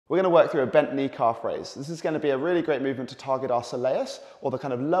We're going to work through a bent knee calf raise. This is going to be a really great movement to target our soleus, or the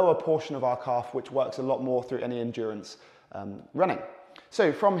kind of lower portion of our calf, which works a lot more through any endurance running.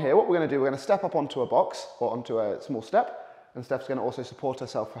 So from here, what we're going to do, we're going to step up onto a box, or onto a small step, and Steph's going to also support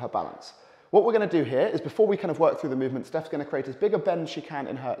herself for her balance. What we're going to do here is, before we kind of work through the movement, Steph's going to create as big a bend as she can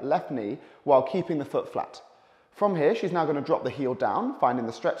in her left knee while keeping the foot flat. From here, she's now going to drop the heel down, finding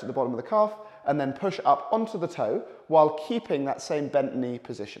the stretch at the bottom of the calf, and then push up onto the toe while keeping that same bent knee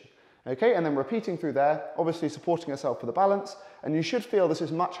position. Okay, and then repeating through there, obviously supporting herself for the balance, and you should feel this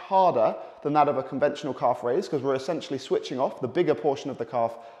is much harder than that of a conventional calf raise, because we're essentially switching off the bigger portion of the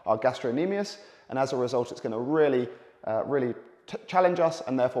calf, our gastrocnemius, and as a result, it's going to really challenge us,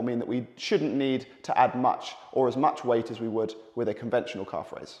 and therefore mean that we shouldn't need to add much or as much weight as we would with a conventional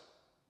calf raise.